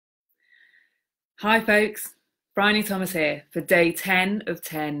Hi folks, Bryony Thomas here for day 10 of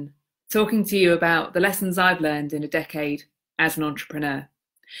 10, talking to you about the lessons I've learned in a decade as an entrepreneur,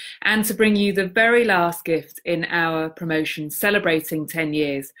 and to bring you the very last gift in our promotion celebrating 10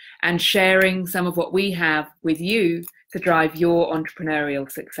 years and sharing some of what we have with you to drive your entrepreneurial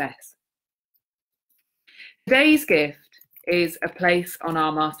success. Today's gift is a place on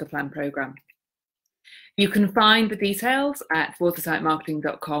our master plan program. You can find the details at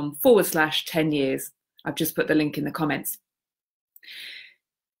watertightmarketing.com/10 years. I've just put the link in the comments.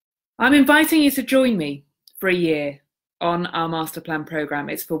 I'm inviting you to join me for a year on our master plan program.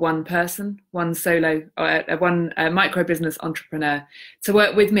 It's for one person, one micro business entrepreneur to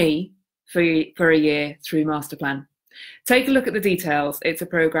work with me for a year through master plan. Take a look at the details. It's a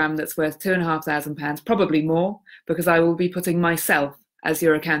program that's worth £2,500, probably more, because I will be putting myself as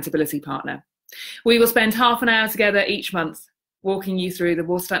your accountability partner. We will spend half an hour together each month walking you through the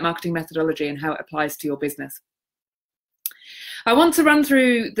Watertight marketing methodology and how it applies to your business. I want to run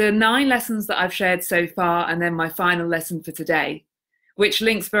through the 9 lessons that I've shared so far and then my final lesson for today, which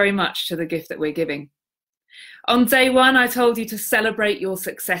links very much to the gift that we're giving. On day 1, I told you to celebrate your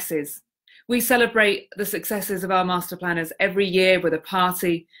successes. We celebrate the successes of our master planners every year with a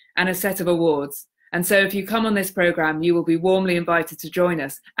party and a set of awards. And so if you come on this program, you will be warmly invited to join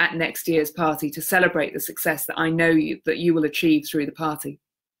us at next year's party to celebrate the success that I know that you will achieve through the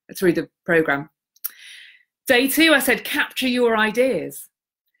program. Day 2, I said, capture your ideas.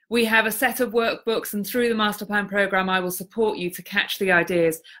 We have a set of workbooks, and through the master plan program, I will support you to catch the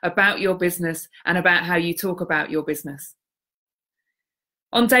ideas about your business and about how you talk about your business.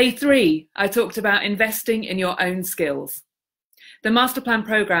 On day 3, I talked about investing in your own skills. The Master Plan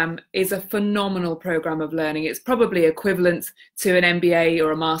program is a phenomenal program of learning. It's probably equivalent to an MBA or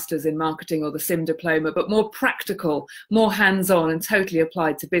a Master's in Marketing or the SIM diploma, but more practical, more hands-on and totally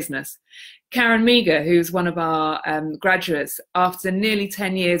applied to business. Karen Meager, who's one of our graduates, after nearly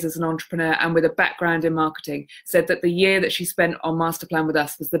 10 years as an entrepreneur and with a background in marketing, said that the year that she spent on Master Plan with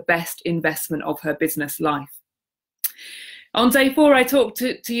us was the best investment of her business life. On day 4, I talked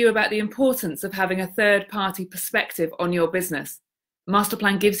to you about the importance of having a third-party perspective on your business. Master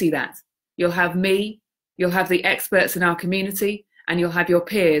Plan gives you that. You'll have me, you'll have the experts in our community, and you'll have your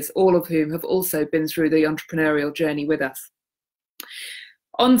peers, all of whom have also been through the entrepreneurial journey with us.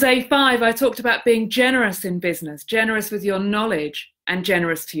 On day 5, I talked about being generous in business, generous with your knowledge and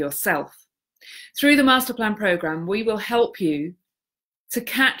generous to yourself. Through the Master Plan program, we will help you to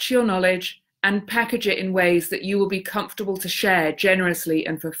catch your knowledge and package it in ways that you will be comfortable to share generously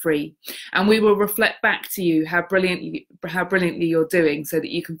and for free. And we will reflect back to you how brilliantly you're doing so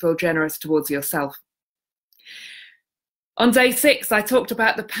that you can feel generous towards yourself. On day 6, I talked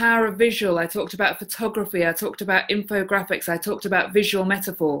about the power of visual. I talked about photography. I talked about infographics. I talked about visual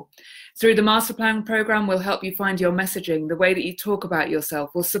metaphor. Through the Master Plan program, we'll help you find your messaging, the way that you talk about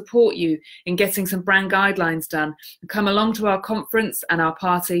yourself. We'll support you in getting some brand guidelines done. Come along to our conference and our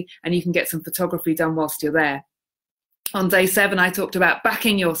party, and you can get some photography done whilst you're there. On day 7, I talked about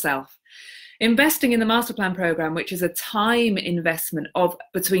backing yourself. Investing in the Master Plan program, which is a time investment of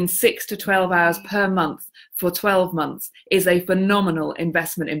between 6 to 12 hours per month for 12 months, is a phenomenal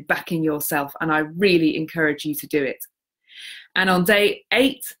investment in backing yourself, and I really encourage you to do it. And on day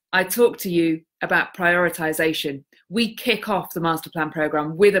 8, I talked to you about prioritization. We kick off the Master Plan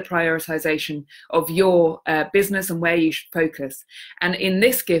program with a prioritization of your business and where you should focus. And in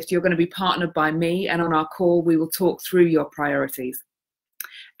this gift, you're going to be partnered by me, and on our call, we will talk through your priorities.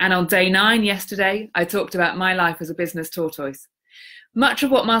 And on day 9, yesterday, I talked about my life as a business tortoise. Much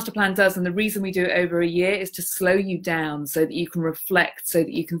of what Master Plan does, and the reason we do it over a year, is to slow you down so that you can reflect, so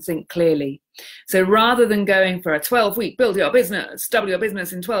that you can think clearly. So rather than going for a 12-week build your business, double your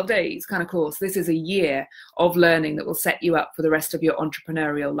business in 12 days kind of course, this is a year of learning that will set you up for the rest of your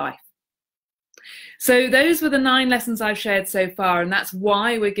entrepreneurial life. So those were the 9 lessons I've shared so far, and that's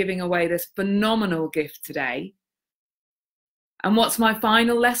why we're giving away this phenomenal gift today. And what's my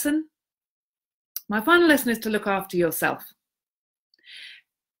final lesson? My final lesson is to look after yourself.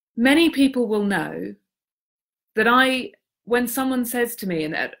 Many people will know that when someone says to me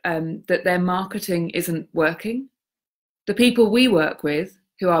that their marketing isn't working, the people we work with,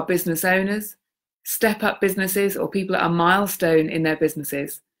 who are business owners, step-up businesses, or people at a milestone in their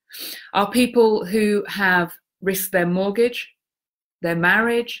businesses, are people who have risked their mortgage, their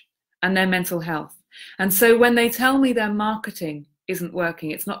marriage, and their mental health. And so when they tell me their marketing isn't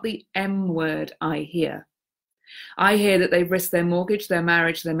working, it's not the M word I hear. I hear that they've risked their mortgage, their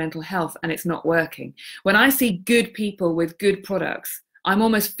marriage, their mental health, and it's not working. When I see good people with good products, I'm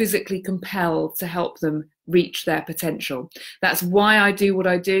almost physically compelled to help them reach their potential. That's why I do what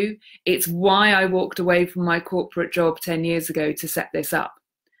I do. It's why I walked away from my corporate job 10 years ago to set this up.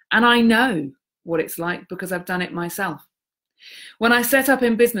 And I know what it's like because I've done it myself. When I set up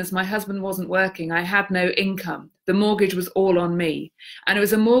in business, my husband wasn't working. I had no income. The mortgage was all on me. And it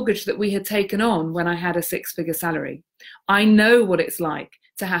was a mortgage that we had taken on when I had a 6-figure salary. I know what it's like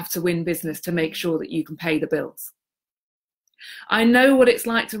to have to win business to make sure that you can pay the bills. I know what it's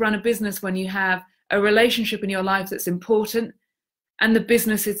like to run a business when you have a relationship in your life that's important and the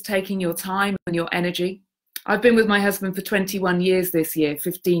business is taking your time and your energy. I've been with my husband for 21 years this year,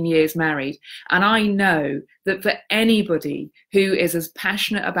 15 years married, and I know that for anybody who is as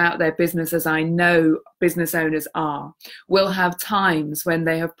passionate about their business as I know business owners are, will have times when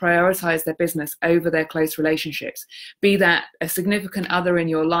they have prioritized their business over their close relationships, be that a significant other in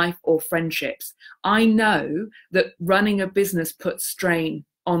your life or friendships. I know that running a business puts strain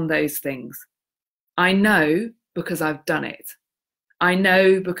on those things. I know because I've done it. I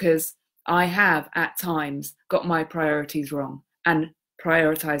know because I have at times got my priorities wrong and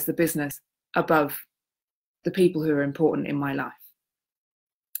prioritized the business above the people who are important in my life.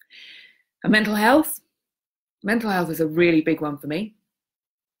 And mental health is a really big one for me.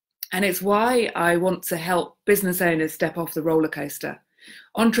 And it's why I want to help business owners step off the roller coaster.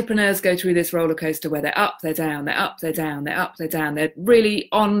 Entrepreneurs go through this roller coaster where they're up, they're down, they're up, they're down, they're up, they're down. They're really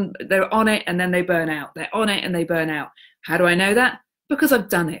on, they're on it and then they burn out. They're on it and they burn out. How do I know that? Because I've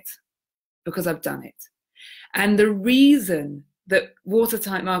done it. Because I've done it. And the reason that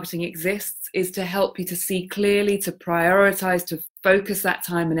Watertight Marketing exists is to help you to see clearly, to prioritize, to focus that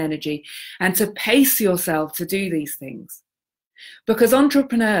time and energy, and to pace yourself to do these things. Because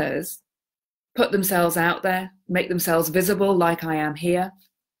entrepreneurs put themselves out there, make themselves visible like I am here.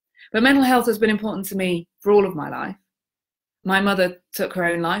 But mental health has been important to me for all of my life. My mother took her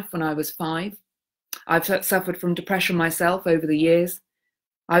own life when I was 5. I've suffered from depression myself over the years.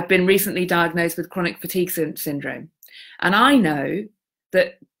 I've been recently diagnosed with chronic fatigue syndrome. And I know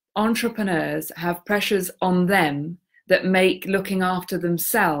that entrepreneurs have pressures on them that make looking after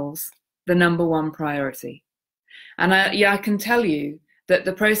themselves the #1 priority. And I can tell you that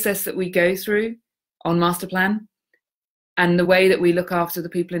the process that we go through on Masterplan and the way that we look after the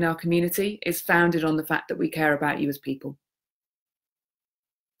people in our community is founded on the fact that we care about you as people.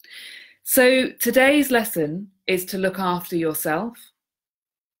 So today's lesson is to look after yourself.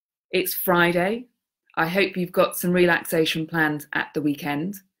 It's Friday. I hope you've got some relaxation planned at the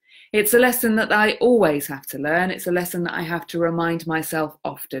weekend. It's a lesson that I always have to learn. It's a lesson that I have to remind myself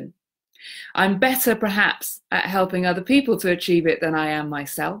often. I'm better perhaps at helping other people to achieve it than I am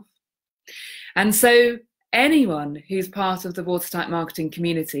myself. And so anyone who's part of the Watertight Marketing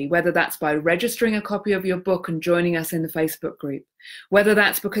community, whether that's by registering a copy of your book and joining us in the Facebook group, whether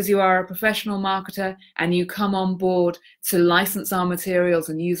that's because you are a professional marketer and you come on board to license our materials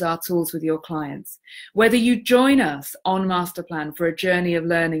and use our tools with your clients, whether you join us on Masterplan for a journey of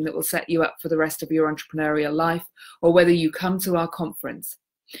learning that will set you up for the rest of your entrepreneurial life, or whether you come to our conference,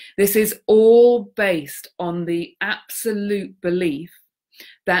 this is all based on the absolute belief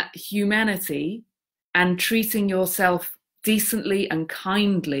that humanity and treating yourself decently and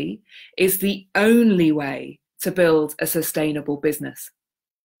kindly is the only way to build a sustainable business.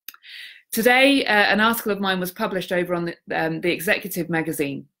 Today, an article of mine was published over on the Executive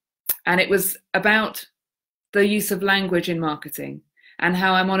magazine, and it was about the use of language in marketing and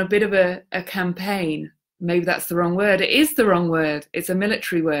how I'm on a bit of a campaign. Maybe that's the wrong word. It is the wrong word. It's a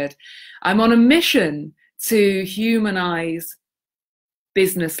military word. I'm on a mission to humanize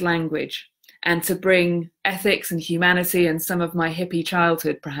business language and to bring ethics and humanity and some of my hippie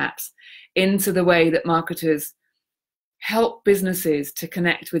childhood perhaps into the way that marketers help businesses to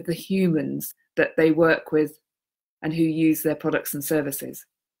connect with the humans that they work with and who use their products and services.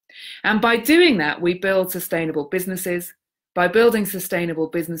 And by doing that, we build sustainable businesses. By building sustainable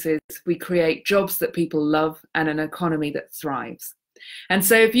businesses, we create jobs that people love and an economy that thrives. And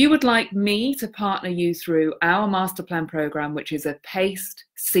so if you would like me to partner you through our Masterplan program, which is a paced,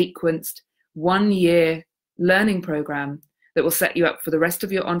 sequenced, 1-year learning program that will set you up for the rest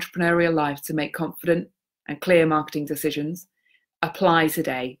of your entrepreneurial life to make confident and clear marketing decisions, apply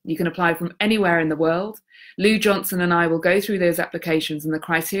today. You can apply from anywhere in the world. Lou Johnson and I will go through those applications, and the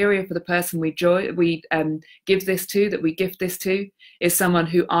criteria for the person we gift this to is someone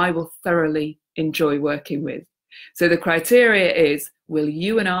who I will thoroughly enjoy working with. So the criteria is, will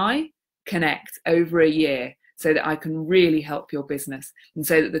you and I connect over a year so that I can really help your business, and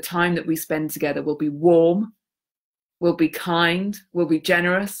so that the time that we spend together will be warm, will be kind, will be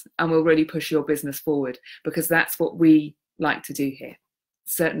generous, and will really push your business forward, because that's what we like to do here.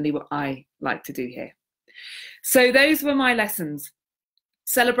 Certainly what I like to do here. So those were my lessons.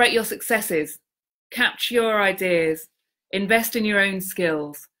 Celebrate your successes, capture your ideas, invest in your own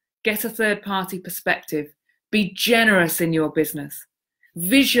skills, get a third-party perspective, be generous in your business,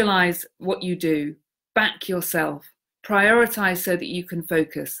 visualize what you do, back yourself, prioritize so that you can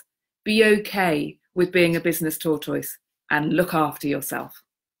focus, be okay with being a business tortoise, and look after yourself.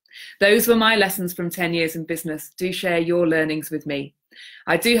 Those were my lessons from 10 years in business. Do share your learnings with me.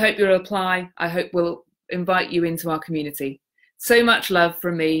 I do hope you'll apply. I hope we'll invite you into our community. So much love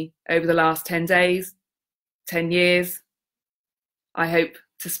from me over the last 10 days, 10 years. I hope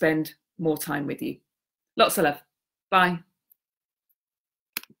to spend more time with you. Lots of love. Bye.